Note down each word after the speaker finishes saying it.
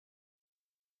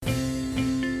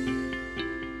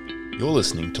You're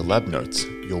listening to Lab Notes,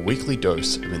 your weekly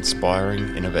dose of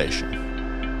inspiring innovation.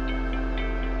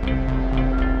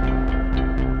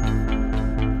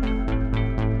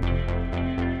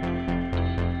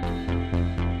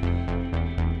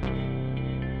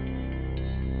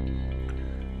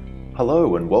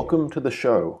 Hello and welcome to the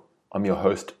show. I'm your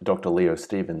host, Dr. Leo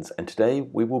Stevens, and today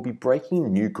we will be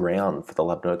breaking new ground for the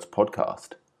Lab Notes podcast.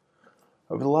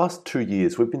 Over the last 2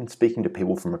 years, we've been speaking to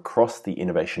people from across the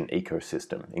innovation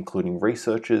ecosystem, including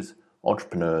researchers,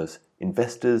 entrepreneurs,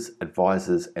 investors,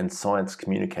 advisors, and science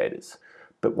communicators.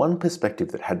 But one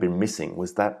perspective that had been missing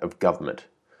was that of government,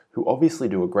 who obviously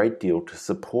do a great deal to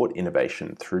support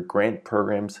innovation through grant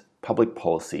programs, public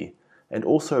policy, and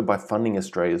also by funding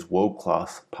Australia's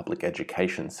world-class public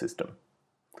education system.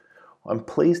 I'm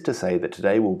pleased to say that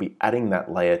today we'll be adding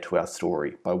that layer to our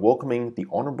story by welcoming the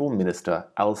Honourable Minister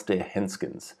Alastair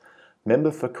Henskens, member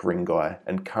for Ku-ring-gai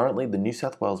and currently the New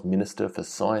South Wales Minister for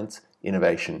Science,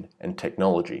 Innovation and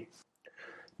Technology.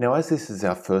 Now, as this is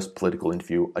our first political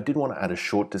interview, I did want to add a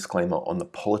short disclaimer on the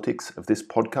politics of this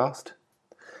podcast.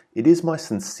 It is my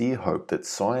sincere hope that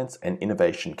science and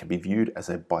innovation can be viewed as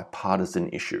a bipartisan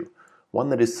issue, one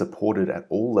that is supported at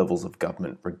all levels of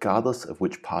government, regardless of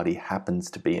which party happens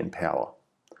to be in power.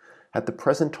 At the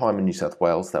present time in New South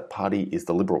Wales, that party is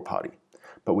the Liberal Party,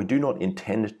 but we do not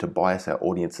intend to bias our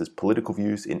audience's political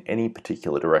views in any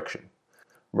particular direction.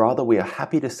 Rather, we are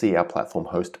happy to see our platform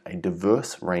host a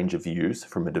diverse range of views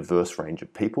from a diverse range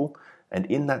of people, and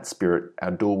in that spirit,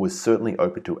 our door was certainly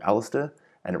open to Alastair,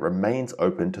 and it remains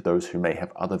open to those who may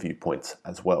have other viewpoints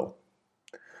as well.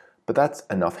 But that's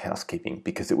enough housekeeping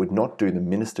because it would not do the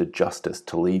Minister justice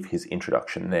to leave his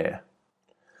introduction there.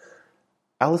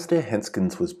 Alastair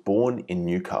Henskens was born in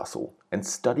Newcastle and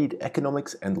studied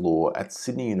economics and law at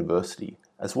Sydney University,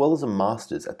 as well as a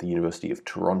master's at the University of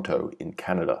Toronto in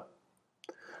Canada.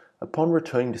 Upon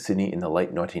returning to Sydney in the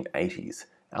late 1980s,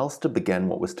 Alastair began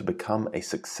what was to become a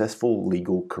successful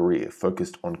legal career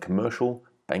focused on commercial,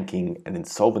 banking and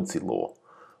insolvency law,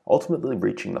 ultimately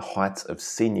reaching the heights of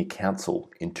senior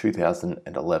counsel in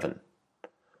 2011.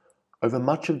 Over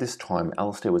much of this time,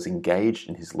 Alastair was engaged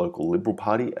in his local Liberal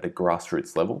Party at a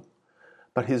grassroots level,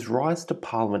 but his rise to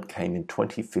Parliament came in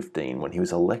 2015 when he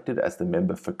was elected as the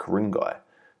member for Ku-ring-gai,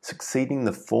 succeeding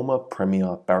the former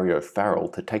Premier Barry O'Farrell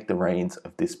to take the reins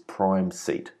of this prime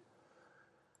seat.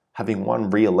 Having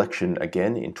won re-election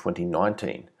again in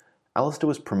 2019, Alastair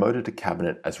was promoted to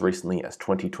Cabinet as recently as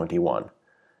 2021,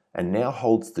 and now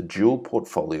holds the dual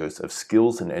portfolios of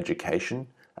skills and education,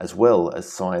 as well as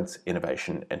science,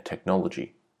 innovation and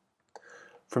technology.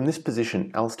 From this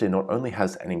position, Alastair not only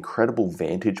has an incredible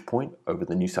vantage point over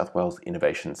the New South Wales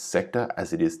innovation sector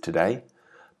as it is today,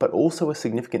 but also a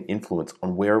significant influence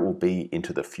on where it will be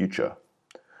into the future.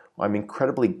 I'm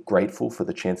incredibly grateful for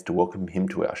the chance to welcome him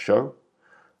to our show.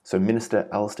 So Minister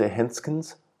Alastair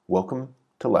Henskens, welcome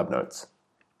to Lab Notes.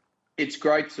 It's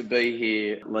great to be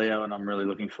here, Leo, and I'm really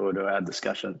looking forward to our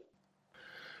discussion.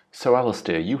 So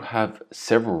Alastair, you have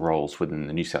several roles within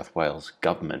the New South Wales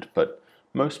government, but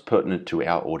most pertinent to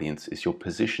our audience is your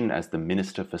position as the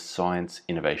Minister for Science,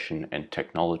 Innovation and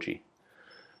Technology.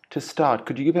 To start,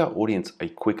 could you give our audience a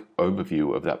quick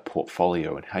overview of that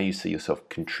portfolio and how you see yourself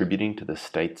contributing to the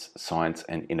state's science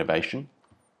and innovation?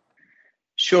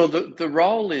 Sure, the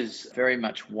role is very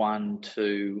much one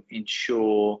to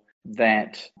ensure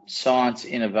that science,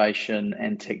 innovation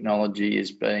and technology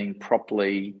is being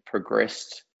properly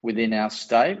progressed within our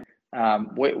state.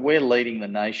 We're leading the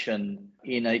nation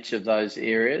in each of those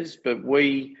areas, but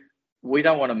we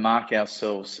don't want to mark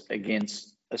ourselves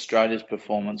against Australia's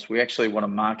performance. We actually want to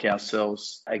mark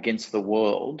ourselves against the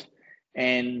world.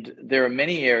 And there are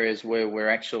many areas where we're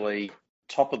actually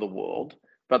top of the world,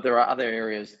 but there are other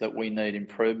areas that we need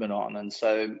improvement on. And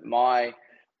so my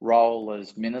role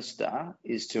as Minister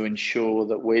is to ensure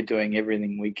that we're doing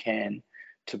everything we can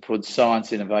to put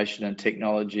science, innovation and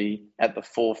technology at the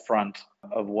forefront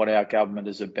of what our government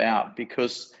is about.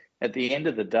 Because at the end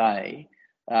of the day,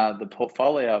 the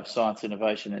portfolio of science,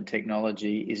 innovation and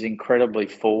technology is incredibly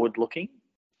forward-looking.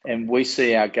 And we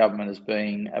see our government as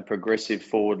being a progressive,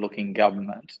 forward-looking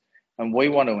government. And we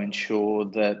want to ensure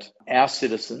that our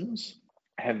citizens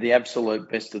have the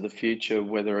absolute best of the future,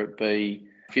 whether it be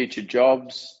future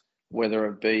jobs, whether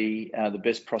it be the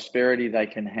best prosperity they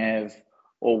can have,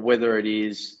 or whether it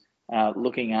is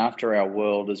looking after our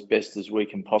world as best as we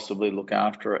can possibly look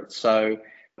after it. So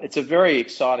it's a very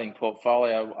exciting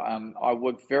portfolio. I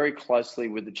work very closely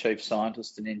with the Chief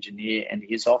Scientist and Engineer and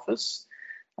his office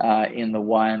in the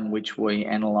way in which we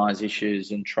analyse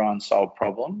issues and try and solve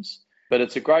problems. But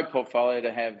it's a great portfolio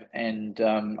to have, and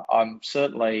I'm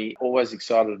certainly always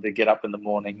excited to get up in the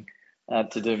morning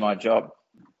to do my job.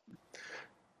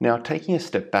 Now, taking a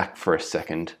step back for a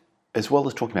second, as well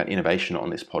as talking about innovation on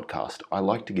this podcast, I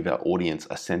like to give our audience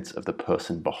a sense of the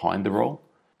person behind the role.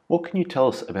 What can you tell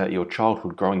us about your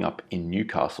childhood growing up in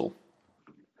Newcastle?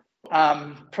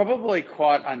 Probably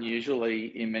quite unusually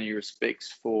in many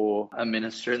respects for a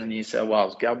minister in the New South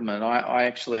Wales government. I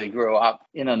actually grew up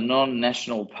in a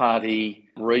non-national party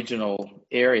regional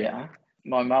area.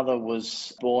 My mother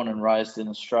was born and raised in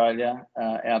Australia,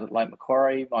 out at Lake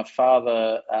Macquarie. My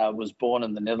father was born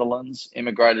in the Netherlands,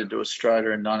 immigrated to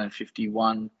Australia in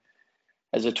 1951.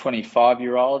 As a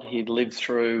 25-year-old, he'd lived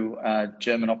through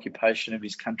German occupation of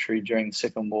his country during the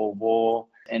Second World War,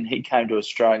 and he came to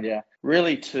Australia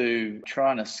really to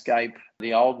try and escape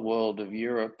the old world of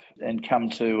Europe and come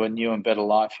to a new and better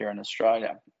life here in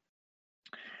Australia.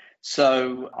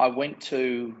 So I went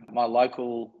to my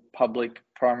local public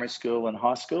primary school and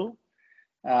high school.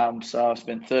 So I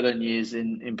spent 13 years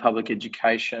in public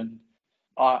education.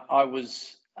 I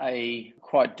was a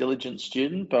quite diligent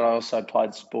student, but I also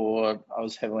played sport. I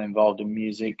was heavily involved in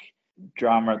music,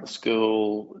 drama at the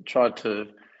school, tried to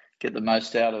get the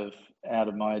most out of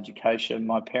my education.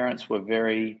 My parents were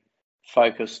very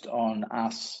focused on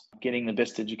us getting the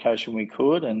best education we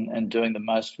could and doing the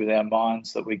most with our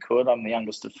minds that we could. I'm the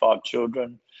youngest of 5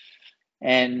 children.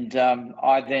 And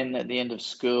I then, at the end of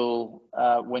school,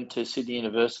 went to Sydney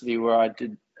University, where I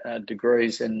did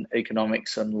degrees in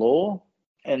economics and law.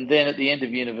 And then at the end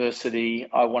of university,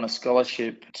 I won a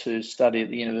scholarship to study at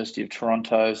the University of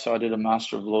Toronto. So I did a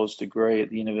Master of Laws degree at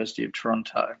the University of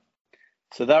Toronto.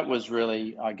 So that was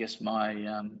really, I guess,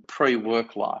 my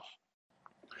pre-work life.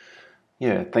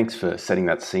 Yeah, thanks for setting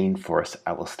that scene for us,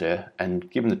 Alistair. And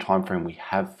given the time frame we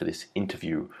have for this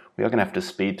interview, we are going to have to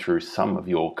speed through some of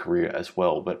your career as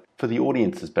well. But for the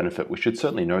audience's benefit, we should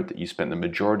certainly note that you spent the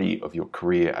majority of your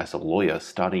career as a lawyer,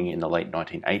 starting in the late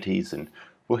 1980s and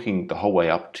working the whole way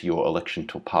up to your election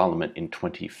to Parliament in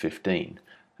 2015.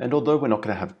 And although we're not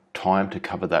going to have time to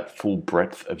cover that full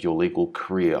breadth of your legal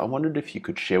career, I wondered if you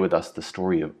could share with us the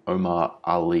story of Omar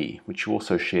Ali, which you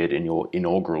also shared in your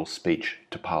inaugural speech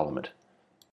to Parliament.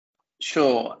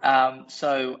 Sure.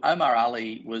 So Omar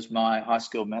Ali was my high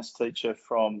school maths teacher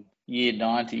from year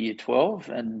 9 to year 12,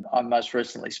 and I most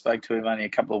recently spoke to him only a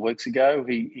couple of weeks ago.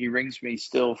 He rings me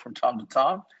still from time to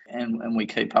time, and we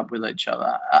keep up with each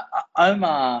other.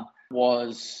 Omar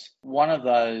was one of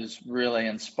those really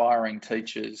inspiring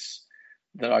teachers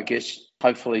that I guess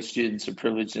hopefully students are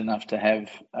privileged enough to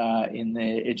have in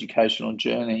their educational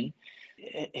journey.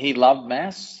 He loved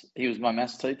maths. He was my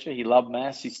maths teacher. He loved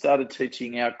maths. He started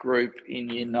teaching our group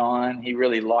in year 9. He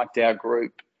really liked our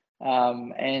group. Omar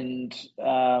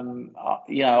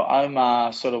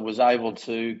sort of was able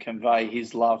to convey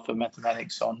his love for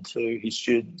mathematics onto his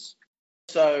students.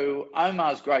 So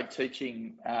Omar's great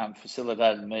teaching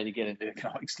facilitated me to get into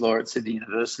economics law at Sydney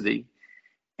University.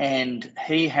 And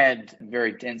he had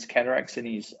very dense cataracts in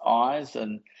his eyes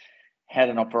and had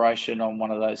an operation on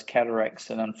one of those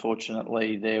cataracts. And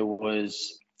unfortunately, there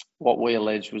was what we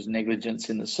alleged was negligence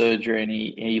in the surgery, and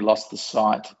he lost the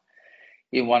sight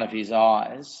in one of his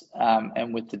eyes.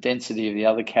 And with the density of the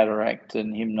other cataract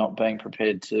and him not being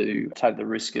prepared to take the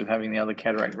risk of having the other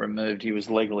cataract removed, he was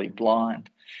legally blind.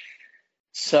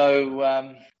 So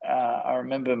I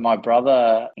remember my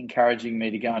brother encouraging me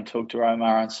to go and talk to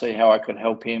Omar and see how I could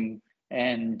help him.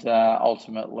 And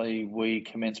ultimately, we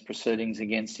commenced proceedings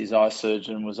against his eye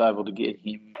surgeon and was able to get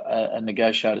him a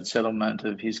negotiated settlement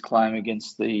of his claim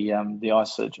against the eye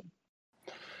surgeon.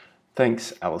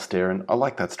 Thanks, Alistair. And I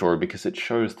like that story because it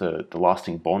shows the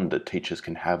lasting bond that teachers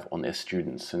can have on their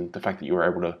students, and the fact that you were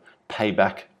able to pay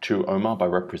back to Omar by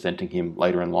representing him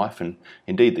later in life, and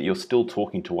indeed that you're still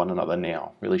talking to one another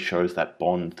now, really shows that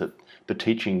bond that the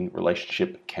teaching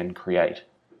relationship can create.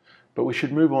 But we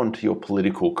should move on to your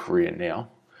political career now.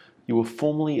 You were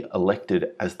formally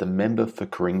elected as the member for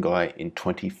Ku-ring-gai in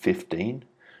 2015,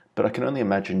 but I can only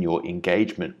imagine your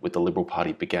engagement with the Liberal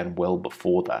Party began well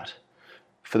before that.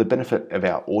 For the benefit of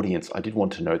our audience, I did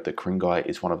want to note that Ku-ring-gai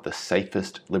is one of the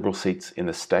safest Liberal seats in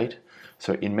the state,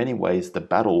 so in many ways the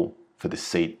battle for this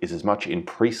seat is as much in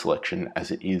pre-selection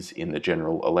as it is in the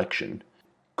general election.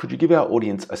 Could you give our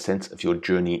audience a sense of your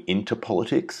journey into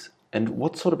politics? And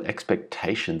what sort of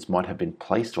expectations might have been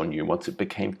placed on you once it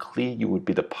became clear you would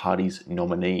be the party's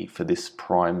nominee for this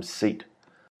prime seat?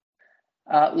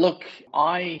 Look,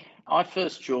 I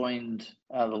first joined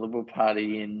the Liberal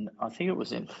Party I think it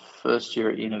was in first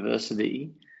year at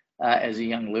university as a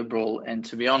young Liberal. And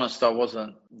to be honest, I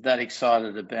wasn't that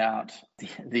excited about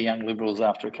the Young Liberals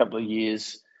after a couple of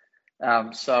years.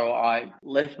 So I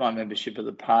left my membership of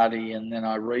the party, and then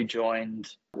I rejoined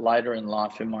later in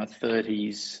life in my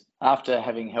 30s after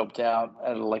having helped out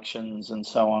at elections and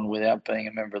so on without being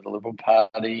a member of the Liberal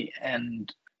Party.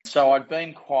 And so I'd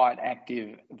been quite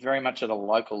active very much at a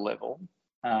local level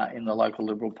in the local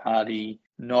Liberal Party,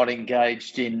 not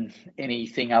engaged in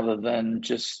anything other than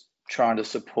just trying to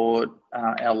support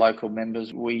our local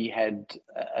members. We had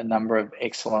a number of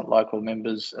excellent local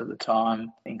members at the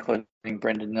time, including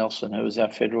Brendan Nelson, who was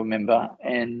our federal member.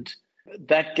 And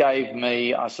that gave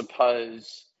me, I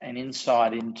suppose, an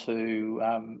insight into,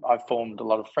 I formed a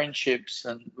lot of friendships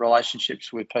and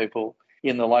relationships with people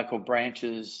in the local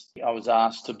branches. I was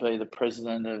asked to be the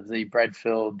president of the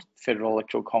Bradfield Federal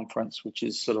Electoral Conference, which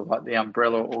is sort of like the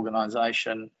umbrella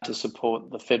organisation to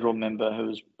support the federal member, who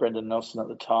was Brendan Nelson at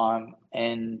the time.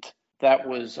 And that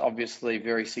was obviously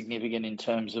very significant in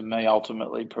terms of me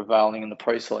ultimately prevailing in the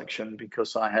pre-selection,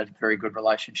 because I had very good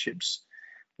relationships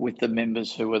with the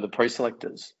members who were the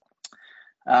pre-selectors.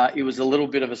 It was a little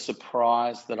bit of a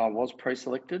surprise that I was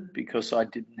pre-selected, because I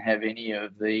didn't have any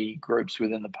of the groups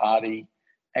within the party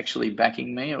actually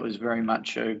backing me. It was very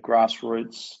much a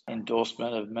grassroots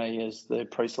endorsement of me as the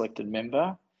pre-selected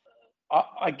member.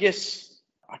 I guess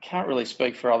I can't really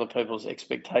speak for other people's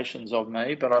expectations of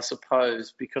me, but I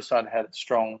suppose because I'd had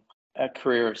a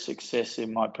career of success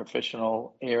in my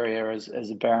professional area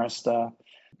as a barrister,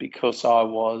 because I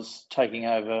was taking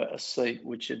over a seat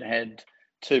which had had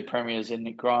two premiers in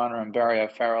Nick Greiner and Barry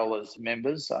O'Farrell as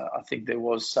members, I think there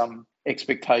was some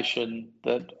expectation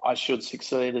that I should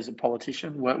succeed as a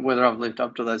politician. Whether I've lived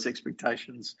up to those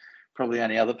expectations, probably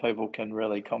only other people can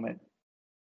really comment.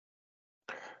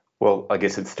 Well, I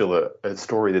guess it's still a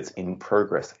story that's in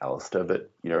progress, Alistair,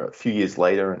 but a few years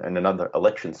later and another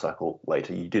election cycle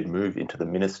later, you did move into the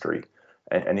ministry.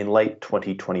 And in late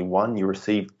 2021, you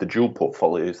received the dual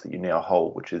portfolios that you now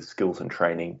hold, which is skills and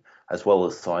training, as well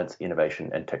as science,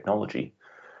 innovation and technology.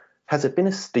 Has it been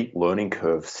a steep learning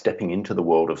curve stepping into the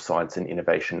world of science and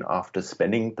innovation after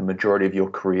spending the majority of your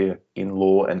career in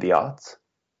law and the arts?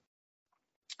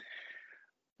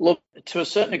 Look, to a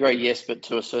certain degree, yes, but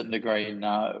to a certain degree,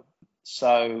 no.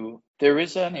 So there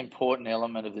is an important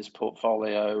element of this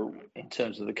portfolio in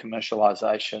terms of the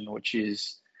commercialisation, which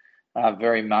is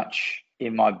very much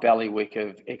in my bailiwick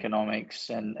of economics,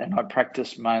 and I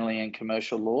practice mainly in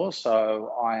commercial law,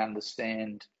 so I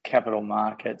understand capital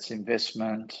markets,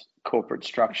 investment, corporate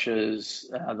structures,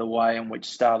 the way in which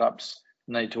startups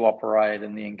need to operate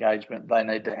and the engagement they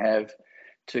need to have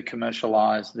to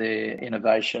commercialise their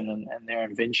innovation and their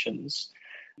inventions.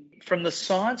 From the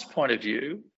science point of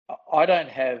view, I don't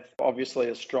have, obviously,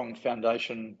 a strong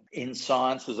foundation in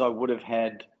science as I would have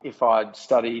had if I'd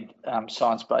studied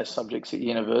science-based subjects at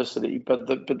university. But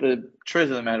the truth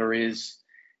of the matter is,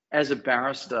 as a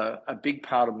barrister, a big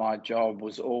part of my job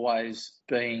was always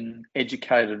being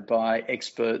educated by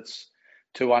experts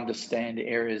to understand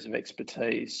areas of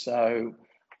expertise. So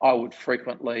I would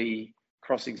frequently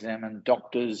cross-examine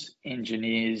doctors,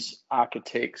 engineers,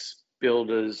 architects,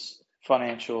 builders,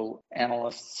 financial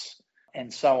analysts,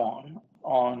 and so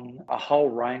on a whole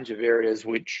range of areas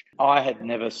which I had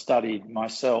never studied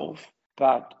myself.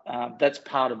 But that's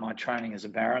part of my training as a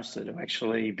barrister, to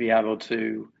actually be able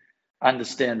to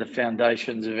understand the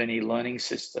foundations of any learning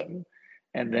system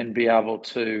and then be able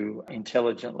to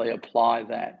intelligently apply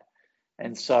that.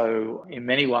 And so in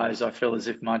many ways, I feel as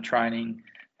if my training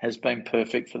has been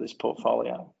perfect for this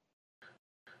portfolio.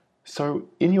 So,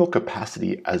 in your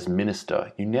capacity as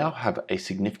Minister, you now have a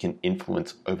significant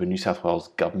influence over New South Wales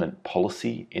government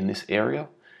policy in this area,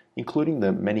 including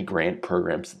the many grant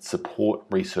programs that support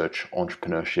research,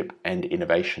 entrepreneurship and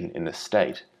innovation in the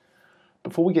state.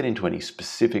 Before we get into any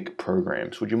specific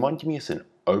programs, would you mind giving us an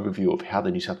overview of how the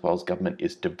New South Wales government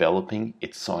is developing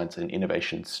its science and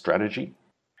innovation strategy?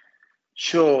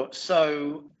 Sure.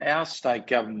 So our state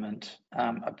government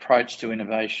approach to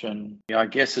innovation, I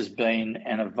guess, has been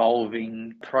an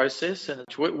evolving process. And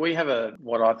we have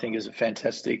what I think is a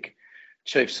fantastic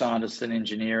chief scientist and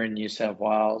engineer in New South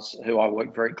Wales, who I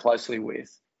work very closely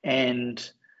with. And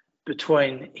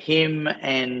between him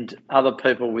and other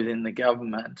people within the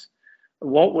government,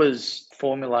 what was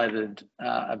formulated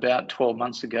about 12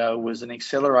 months ago was an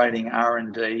accelerating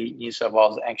R&D New South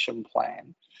Wales action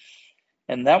plan.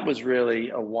 And that was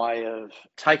really a way of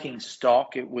taking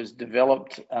stock. It was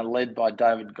developed, led by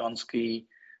David Gonski.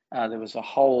 There was a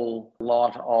whole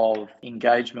lot of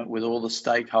engagement with all the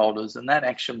stakeholders, and that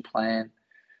action plan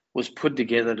was put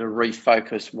together to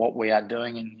refocus what we are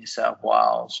doing in New South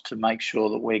Wales to make sure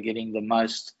that we're getting the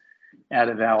most out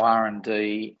of our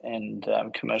R&D and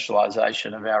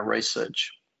commercialisation of our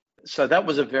research. So that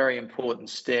was a very important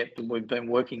step, and we've been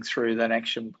working through that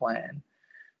action plan.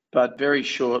 But very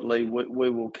shortly, we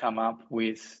will come up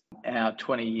with our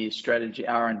 20-year strategy,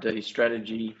 R&D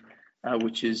strategy,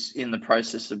 which is in the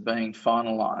process of being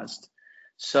finalised.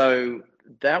 So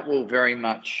that will very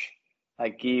much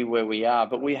gear where we are.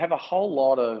 But we have a whole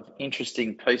lot of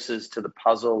interesting pieces to the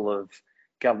puzzle of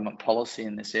government policy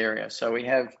in this area. So we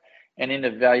have an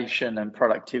Innovation and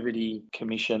Productivity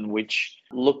Commission, which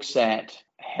looks at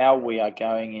how we are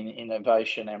going in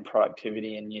innovation and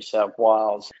productivity in New South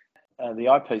Wales. The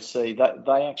IPC,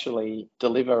 they actually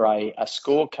deliver a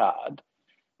scorecard,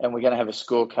 and we're going to have a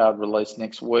scorecard released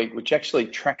next week, which actually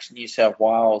tracks New South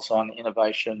Wales on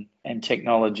innovation and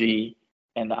technology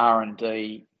and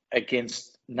R&D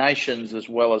against nations as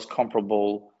well as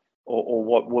comparable or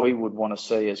what we would want to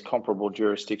see as comparable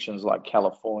jurisdictions like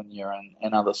California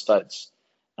and other states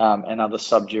and other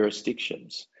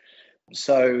sub-jurisdictions.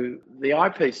 So the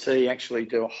IPC actually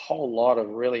do a whole lot of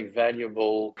really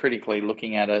valuable, critically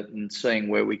looking at it and seeing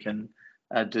where we can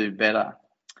do better.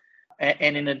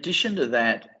 And in addition to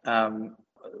that,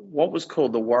 what was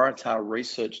called the Waratah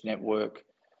Research Network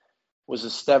was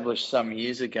established some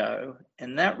years ago,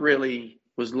 and that really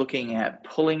was looking at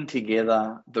pulling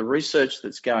together the research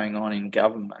that's going on in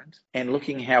government and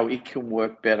looking how it can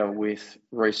work better with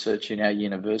research in our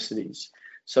universities.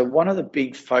 So one of the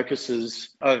big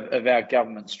focuses of our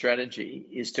government strategy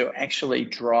is to actually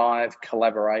drive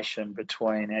collaboration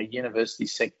between our university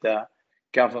sector,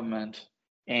 government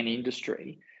and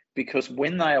industry, because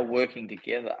when they are working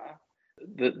together,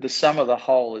 the sum of the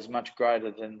whole is much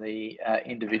greater than the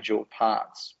individual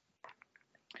parts.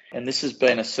 And this has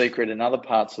been a secret in other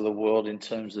parts of the world in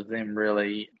terms of them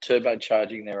really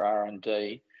turbocharging their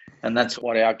R&D. And that's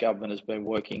what our government has been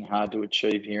working hard to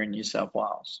achieve here in New South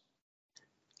Wales.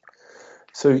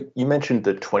 So you mentioned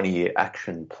the 20-year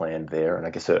action plan there, and I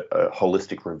guess a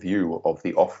holistic review of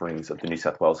the offerings of the New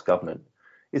South Wales government.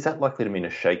 Is that likely to mean a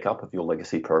shake-up of your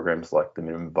legacy programs like the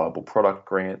Minimum Viable Product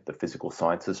Grant, the Physical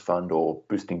Sciences Fund, or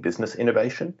boosting business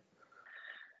innovation?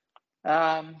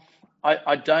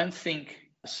 I don't think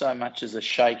so much as a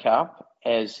shake-up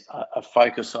as a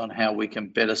focus on how we can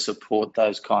better support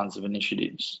those kinds of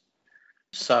initiatives.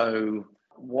 So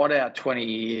what our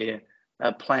 20-year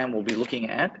plan will be looking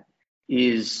at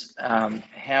is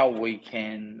how we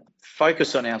can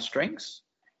focus on our strengths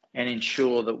and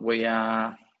ensure that we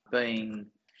are being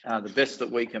the best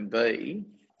that we can be.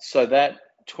 So that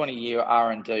 20-year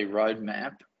R&D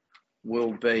roadmap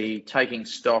will be taking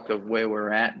stock of where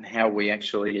we're at and how we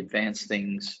actually advance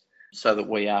things so that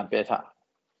we are better.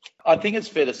 I think it's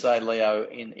fair to say, Leo,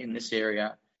 in this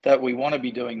area, that we want to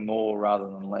be doing more rather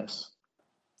than less.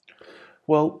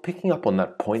 Well, picking up on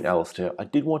that point, Alistair, I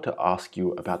did want to ask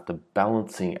you about the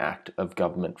balancing act of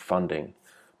government funding.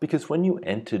 Because when you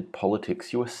entered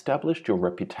politics, you established your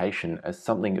reputation as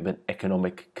something of an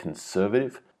economic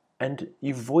conservative, and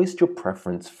you voiced your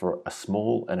preference for a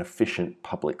small and efficient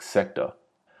public sector.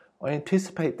 I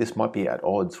anticipate this might be at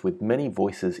odds with many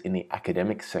voices in the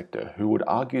academic sector who would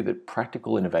argue that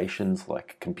practical innovations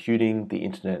like computing, the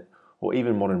internet, or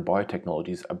even modern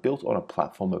biotechnologies are built on a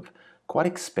platform of quite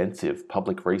expensive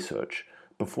public research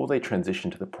before they transition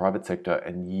to the private sector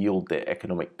and yield their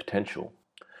economic potential.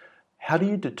 How do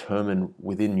you determine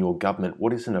within your government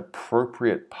what is an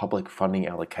appropriate public funding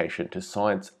allocation to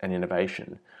science and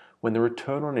innovation when the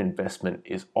return on investment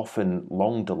is often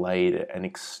long delayed and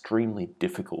extremely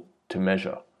difficult to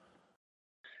measure?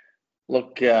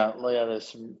 Look, Leo,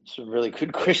 there's some really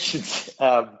good questions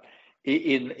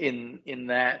in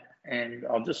that, and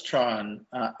I'll just try and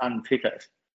unpick it.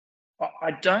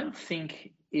 I don't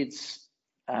think it's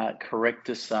correct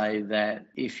to say that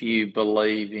if you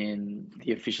believe in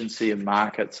the efficiency of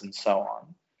markets and so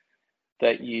on,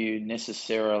 that you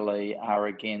necessarily are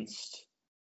against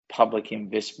public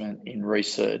investment in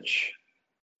research.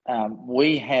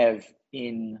 We have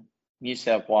in New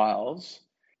South Wales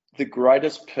the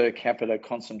greatest per capita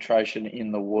concentration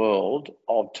in the world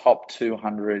of top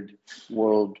 200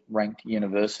 world ranked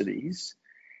universities,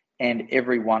 and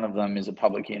every one of them is a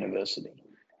public university.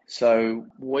 So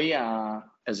we are,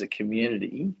 as a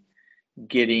community,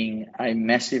 getting a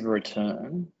massive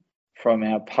return from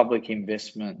our public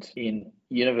investment in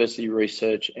university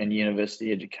research and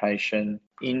university education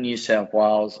in New South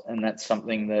Wales, and that's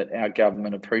something that our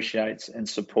government appreciates and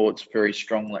supports very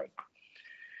strongly.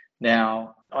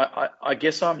 Now, I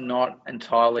guess I'm not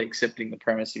entirely accepting the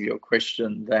premise of your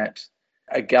question that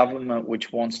a government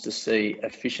which wants to see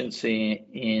efficiency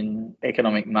in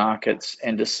economic markets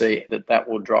and to see that that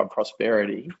will drive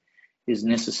prosperity is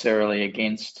necessarily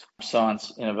against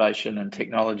science, innovation and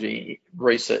technology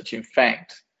research. In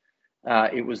fact,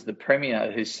 it was the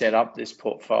Premier who set up this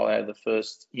portfolio, the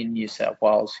first in New South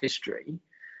Wales history,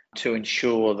 to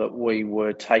ensure that we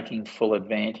were taking full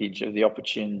advantage of the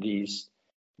opportunities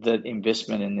that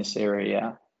investment in this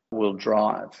area will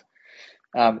drive.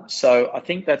 So I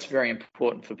think that's very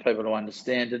important for people to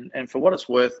understand. And for what it's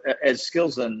worth, as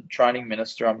Skills and Training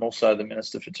Minister, I'm also the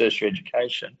Minister for Tertiary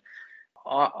Education.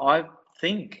 I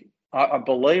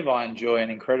believe I enjoy an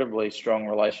incredibly strong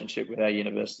relationship with our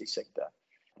university sector.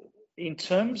 In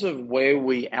terms of where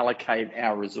we allocate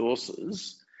our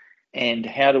resources and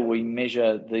how do we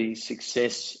measure the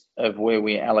success of where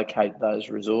we allocate those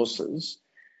resources,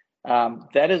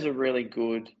 that is a really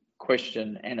good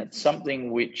question, and it's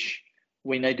something which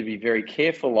we need to be very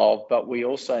careful of, but we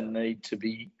also need to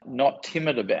be not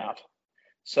timid about.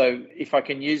 So if I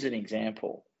can use an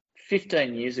example,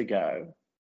 15 years ago,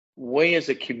 we as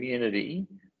a community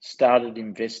started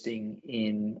investing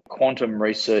in quantum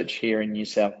research here in New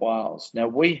South Wales. Now,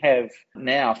 we have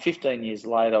now, 15 years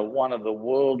later, one of the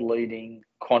world-leading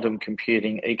quantum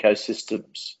computing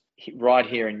ecosystems right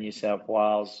here in New South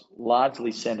Wales,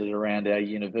 largely centred around our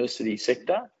university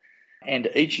sector.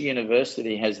 And each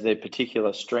university has their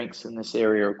particular strengths in this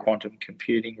area of quantum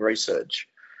computing research.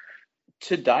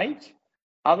 To date,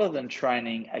 other than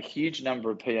training a huge number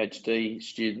of PhD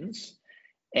students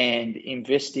and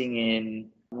investing in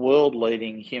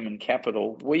world-leading human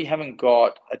capital, we haven't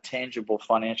got a tangible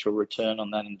financial return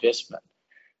on that investment.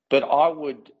 But I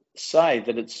would say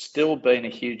that it's still been a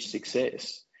huge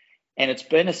success. And it's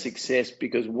been a success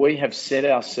because we have set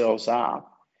ourselves up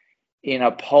in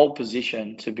a pole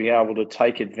position to be able to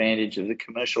take advantage of the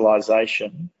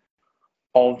commercialisation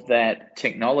of that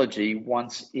technology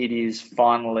once it is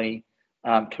finally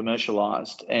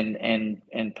commercialised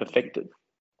and perfected.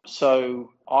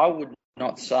 So I would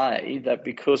not say that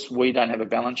because we don't have a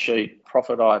balance sheet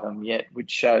profit item yet,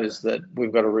 which shows that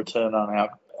we've got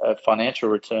a financial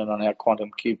return on our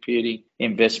quantum computing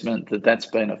investment, that's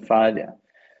been a failure.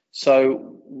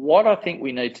 So what I think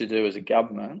we need to do as a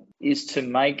government is to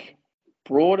make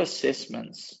broad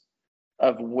assessments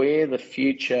of where the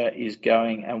future is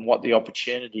going and what the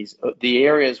opportunities, the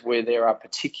areas where there are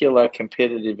particular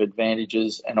competitive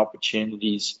advantages and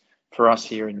opportunities for us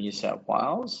here in New South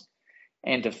Wales,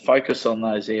 and to focus on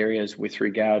those areas with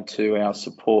regard to our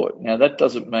support. Now, that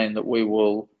doesn't mean that we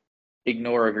will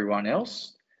ignore everyone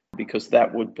else, because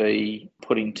that would be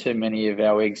putting too many of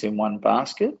our eggs in one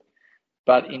basket.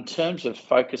 But in terms of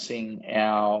focusing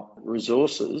our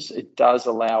resources, it does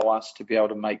allow us to be able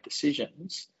to make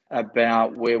decisions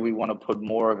about where we want to put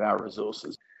more of our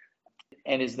resources.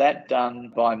 And is that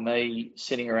done by me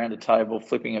sitting around a table,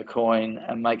 flipping a coin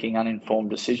and making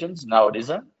uninformed decisions? No, it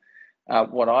isn't.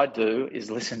 What I do is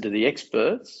listen to the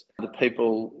experts, the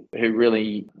people who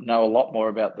really know a lot more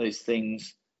about these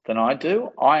things than I do.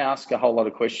 I ask a whole lot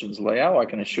of questions, Leo, I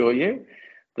can assure you.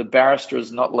 The barrister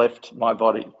has not left my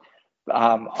body.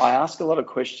 I ask a lot of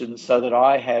questions so that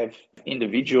I have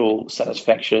individual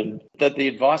satisfaction that the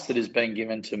advice that is being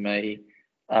given to me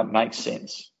makes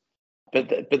sense.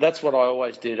 But that's what I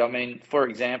always did. I mean, for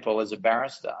example, as a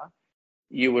barrister,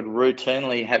 you would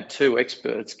routinely have two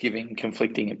experts giving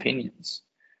conflicting opinions,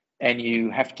 and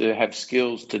you have to have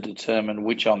skills to determine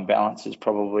which on balance is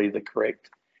probably the correct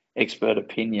expert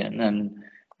opinion.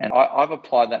 And I've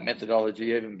applied that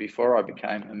methodology even before I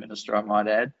became a minister, I might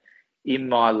add, in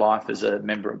my life as a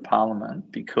member of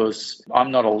parliament, because I'm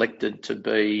not elected to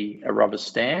be a rubber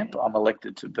stamp. I'm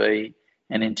elected to be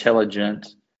an intelligent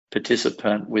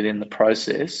participant within the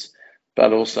process,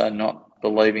 but also not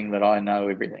believing that I know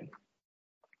everything.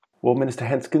 Well, Minister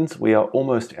Henskens, we are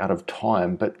almost out of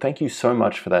time, but thank you so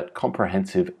much for that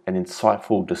comprehensive and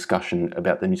insightful discussion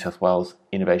about the New South Wales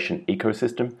innovation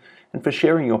ecosystem and for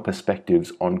sharing your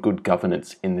perspectives on good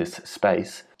governance in this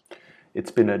space.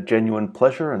 It's been a genuine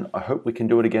pleasure, and I hope we can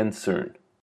do it again soon.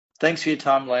 Thanks for your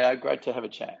time, Leo. Great to have a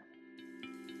chat.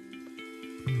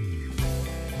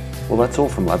 Well, that's all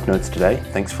from Lab Notes today.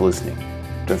 Thanks for listening.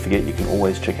 Don't forget you can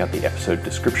always check out the episode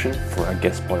description for our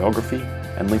guest biography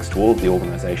and links to all of the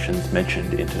organisations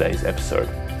mentioned in today's episode.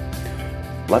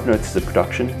 Lab Notes is a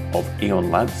production of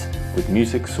Eon Labs, with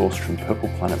music sourced from Purple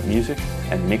Planet Music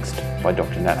and mixed by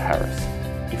Dr. Nat Harris.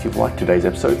 If you've liked today's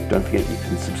episode, don't forget you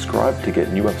can subscribe to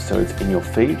get new episodes in your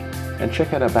feed and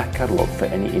check out our back catalogue for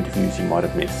any interviews you might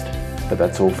have missed. But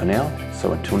that's all for now,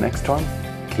 so until next time,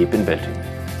 keep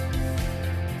inventing.